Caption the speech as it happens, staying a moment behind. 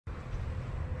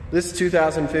This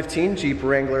 2015 Jeep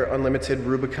Wrangler Unlimited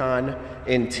Rubicon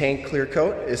in tank clear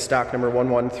coat is stock number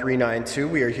 11392.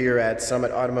 We are here at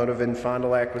Summit Automotive in Fond du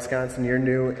Lac, Wisconsin, your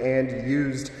new and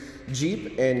used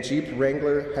Jeep and Jeep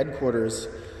Wrangler headquarters.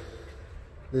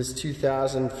 This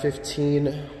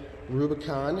 2015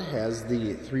 Rubicon has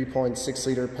the 3.6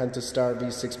 liter Pentastar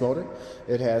V6 motor.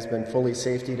 It has been fully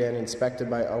safetied and inspected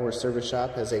by our service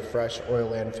shop, has a fresh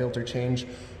oil and filter change.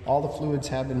 All the fluids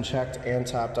have been checked and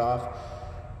topped off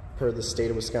per the state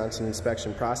of Wisconsin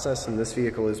inspection process, and this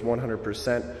vehicle is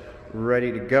 100%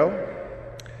 ready to go.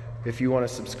 If you want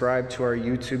to subscribe to our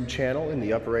YouTube channel, in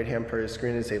the upper right hand part of the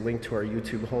screen is a link to our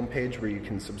YouTube homepage where you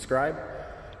can subscribe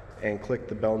and click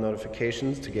the bell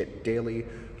notifications to get daily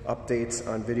updates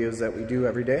on videos that we do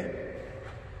every day.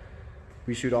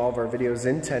 We shoot all of our videos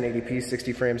in 1080p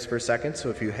 60 frames per second, so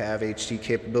if you have HD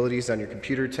capabilities on your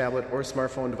computer, tablet, or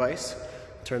smartphone device,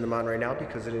 turn them on right now,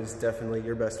 because it is definitely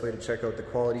your best way to check out the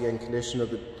quality and condition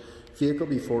of the vehicle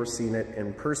before seeing it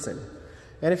in person.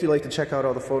 And if you'd like to check out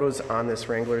all the photos on this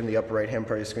Wrangler, in the upper right hand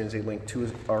part of the screen is a link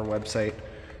to our website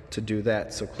to do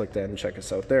that, so click that and check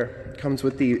us out there. It comes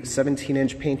with the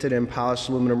 17-inch painted and polished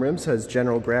aluminum rims, has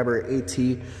General Grabber AT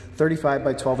 35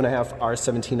 by 12.5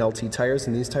 R17 LT tires,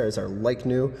 and these tires are like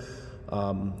new.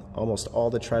 Almost all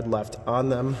the tread left on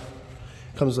them.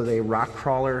 Comes with a rock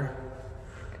crawler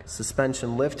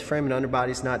suspension lift. Frame and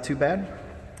underbody's not too bad.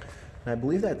 And I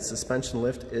believe that suspension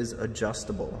lift is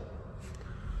adjustable.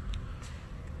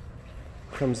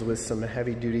 Comes with some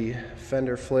heavy duty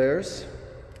fender flares.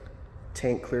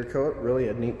 Tank clear coat, really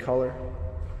a neat color.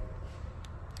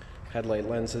 Headlight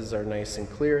lenses are nice and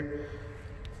clear.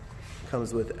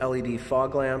 Comes with LED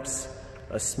fog lamps,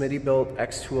 a Smitty built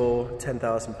X2O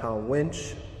 10,000 pound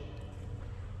winch,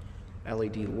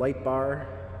 LED light bar.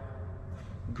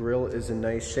 Grille is in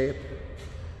nice shape,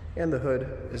 and the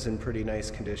hood is in pretty nice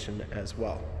condition as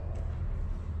well.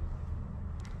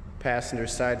 Passenger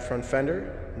side front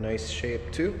fender, nice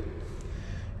shape too.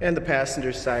 And the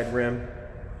passenger side rim,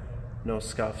 no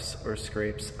scuffs or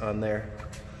scrapes on there.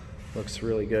 Looks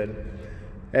really good.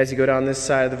 As you go down this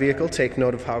side of the vehicle, take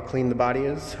note of how clean the body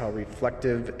is, how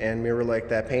reflective and mirror-like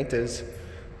that paint is.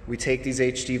 We take these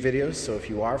HD videos, so if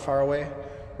you are far away,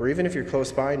 or even if you're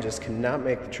close by and just cannot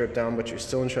make the trip down, but you're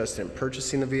still interested in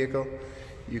purchasing the vehicle,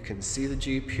 you can see the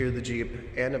Jeep, hear the Jeep,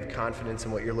 and have confidence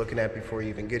in what you're looking at before you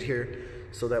even get here,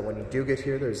 so that when you do get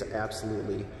here, there's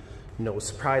absolutely no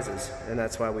surprises. And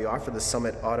that's why we offer the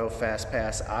Summit Auto Fast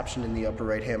Pass option in the upper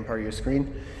right hand part of your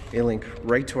screen. A link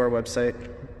right to our website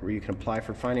where you can apply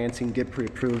for financing, get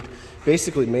pre-approved,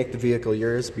 basically make the vehicle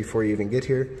yours before you even get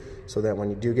here, so that when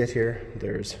you do get here,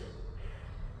 there's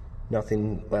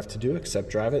nothing left to do except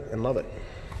drive it and love it.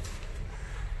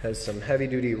 Has some heavy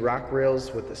duty rock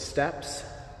rails with the steps.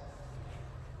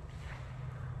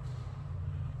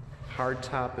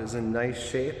 Hardtop is in nice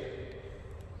shape.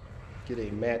 Get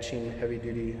a matching heavy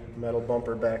duty metal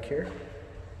bumper back here.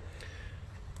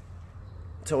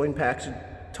 Towing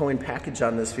package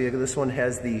on this vehicle. This one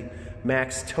has the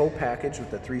max tow package with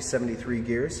the 373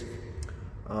 gears.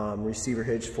 Receiver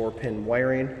hitch, 4-pin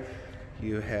wiring.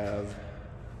 You have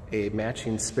a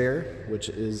matching spare, which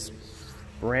is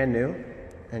brand new,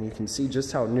 and you can see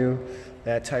just how new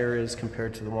that tire is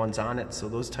compared to the ones on it, so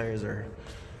those tires are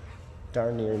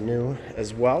darn near new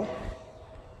as well.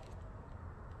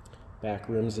 Back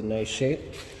rim's in nice shape.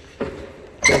 It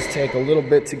does take a little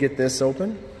bit to get this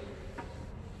open.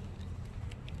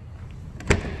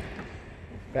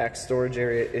 Back storage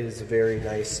area is very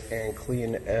nice and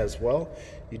clean as well.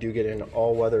 You do get an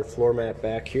all-weather floor mat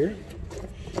back here.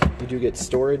 You do get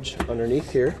storage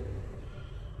underneath here,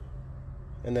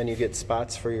 and then you get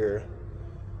spots for your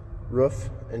roof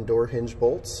and door hinge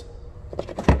bolts.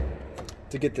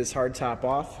 To get this hard top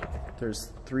off,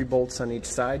 there's 3 bolts on each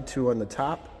side, 2 on the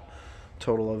top,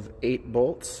 total of 8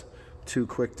 bolts, 2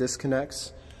 quick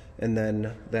disconnects, and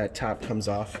then that top comes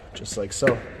off just like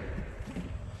so.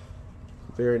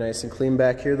 Very nice and clean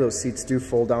back here. Those seats do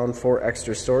fold down for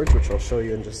extra storage, which I'll show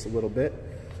you in just a little bit.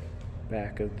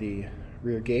 Back of the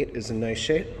rear gate is in nice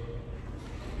shape.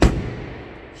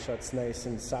 Shuts nice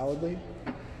and solidly.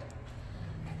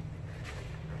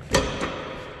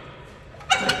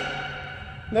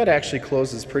 That actually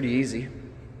closes pretty easy.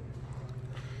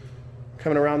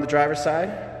 Coming around the driver's side,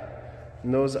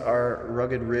 and those are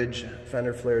rugged ridge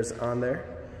fender flares on there,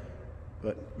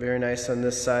 but very nice on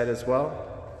this side as well.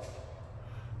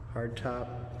 Hard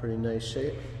top, pretty nice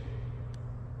shape.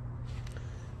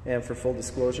 And for full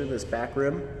disclosure, this back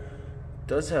rim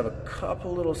does have a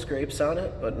couple little scrapes on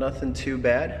it, but nothing too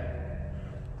bad.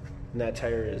 And that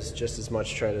tire is just as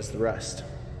much tread as the rest.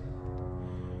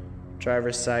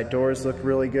 Driver's side doors look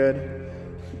really good.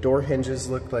 Door hinges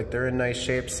look like they're in nice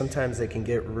shape. Sometimes they can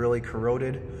get really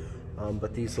corroded,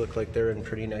 but these look like they're in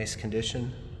pretty nice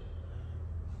condition.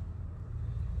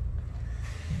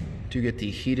 Do get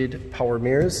the heated power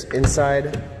mirrors.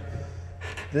 Inside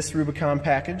this Rubicon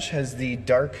package has the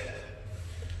dark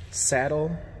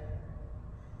saddle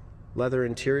leather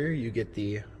interior. You get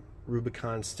the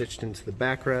Rubicon stitched into the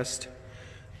backrest.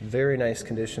 Very nice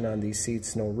condition on these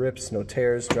seats. No rips, no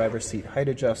tears. Driver's seat height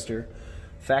adjuster.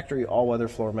 Factory all-weather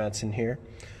floor mats in here.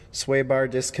 Sway bar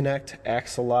disconnect,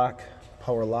 axle lock,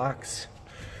 power locks.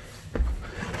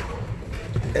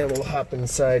 And we'll hop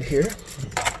inside here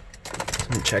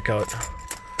and check out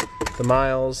the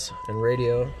miles and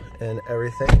radio and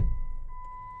everything. You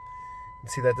can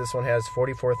see that this one has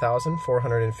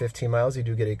 44,415 miles. You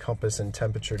do get a compass and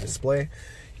temperature display.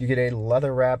 You get a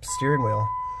leather wrapped steering wheel.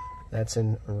 That's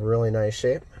in really nice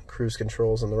shape. Cruise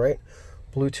controls on the right.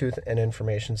 Bluetooth and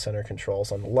information center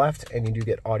controls on the left, and you do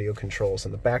get audio controls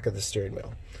in the back of the steering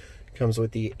wheel. It comes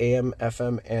with the AM,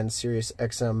 FM, and Sirius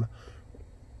XM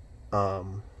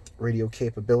radio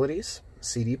capabilities,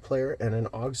 CD player, and an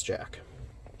aux jack.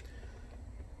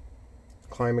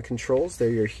 Climate controls, they're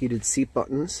your heated seat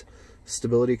buttons.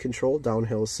 Stability control,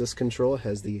 downhill assist control, it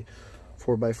has the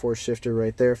 4x4 shifter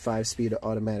right there, 5-speed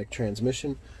automatic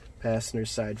transmission. Passenger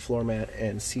side floor mat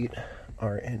and seat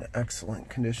are in excellent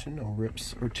condition. No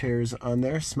rips or tears on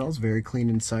there. Smells very clean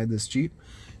inside this Jeep.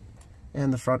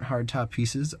 And the front hardtop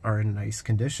pieces are in nice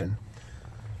condition.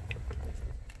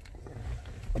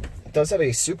 It does have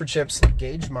a Super Chips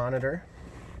gauge monitor,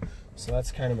 so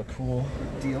that's kind of a cool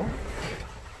deal.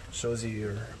 Shows you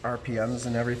your RPMs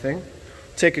and everything.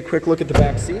 Take a quick look at the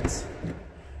back seats.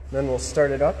 Then we'll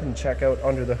start it up and check out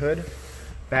under the hood.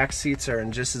 Back seats are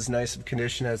in just as nice of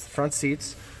condition as the front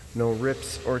seats. No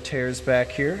rips or tears back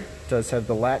here. It does have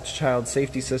the Latch child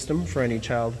safety system for any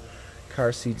child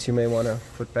car seats you may want to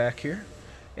put back here.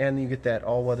 And you get that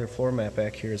all-weather floor mat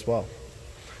back here as well.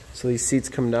 So these seats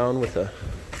come down with a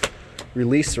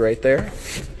release right there.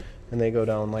 And they go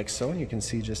down like so. And you can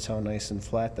see just how nice and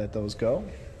flat that those go.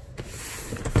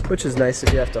 Which is nice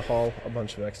if you have to haul a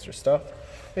bunch of extra stuff.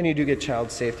 And you do get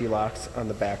child safety locks on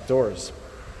the back doors.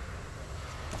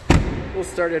 We'll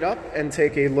start it up and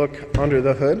take a look under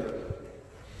the hood.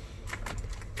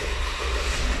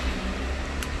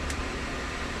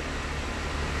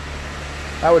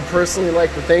 I would personally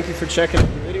like to thank you for checking out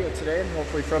the video today, and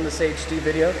hopefully from this HD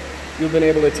video you've been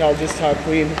able to tell just how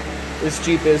clean this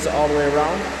Jeep is all the way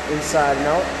around, inside and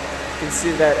out. You can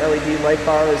see that LED light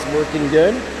bar is working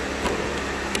good.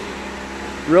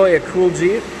 Really a cool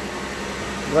Jeep.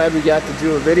 Glad we got to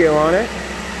do a video on it.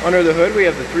 Under the hood we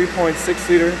have the 3.6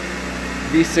 liter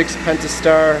V6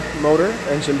 Pentastar motor.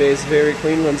 Engine bay is very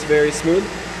clean, runs very smooth.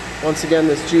 Once again,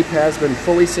 this Jeep has been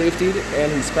fully safetied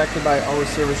and inspected by our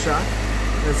service shop.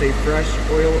 It has a fresh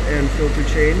oil and filter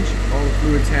change. All the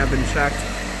fluids have been checked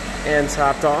and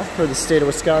topped off per the state of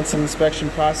Wisconsin inspection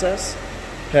process.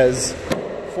 Has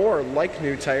 4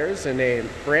 like-new tires and a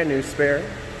brand new spare.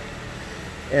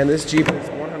 And this Jeep is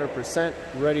 100%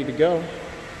 ready to go.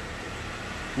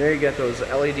 There you get those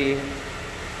LED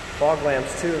fog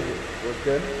lamps too, look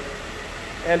good.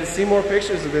 And to see more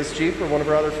pictures of this Jeep or one of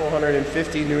our other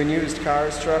 450 new and used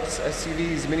cars, trucks,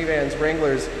 SUVs, minivans,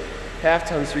 Wranglers, half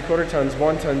tons, 3/4 tons,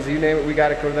 1 tons, you name it, we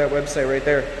got it. Go to that website right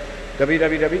there,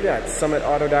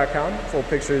 www.summitauto.com. Full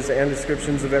pictures and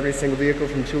descriptions of every single vehicle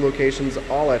from 2 locations,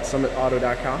 all at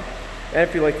summitauto.com. And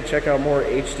if you'd like to check out more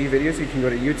HD videos, you can go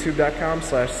to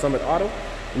youtube.com/summitauto.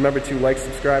 Remember to like,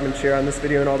 subscribe, and share on this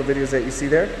video and all the videos that you see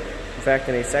there. In fact,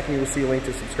 in a second, you will see a link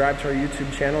to subscribe to our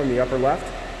YouTube channel in the upper left,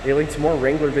 a link to more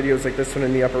Wrangler videos like this one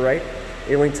in the upper right,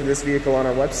 a link to this vehicle on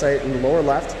our website in the lower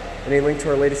left, and a link to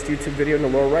our latest YouTube video in the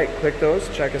lower right. Click those,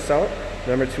 check us out.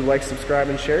 Remember to like, subscribe,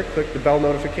 and share. Click the bell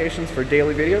notifications for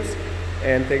daily videos.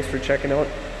 And thanks for checking out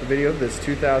the video of this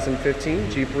 2015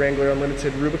 Jeep Wrangler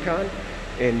Unlimited Rubicon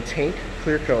in tank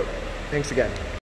clear coat. Thanks again.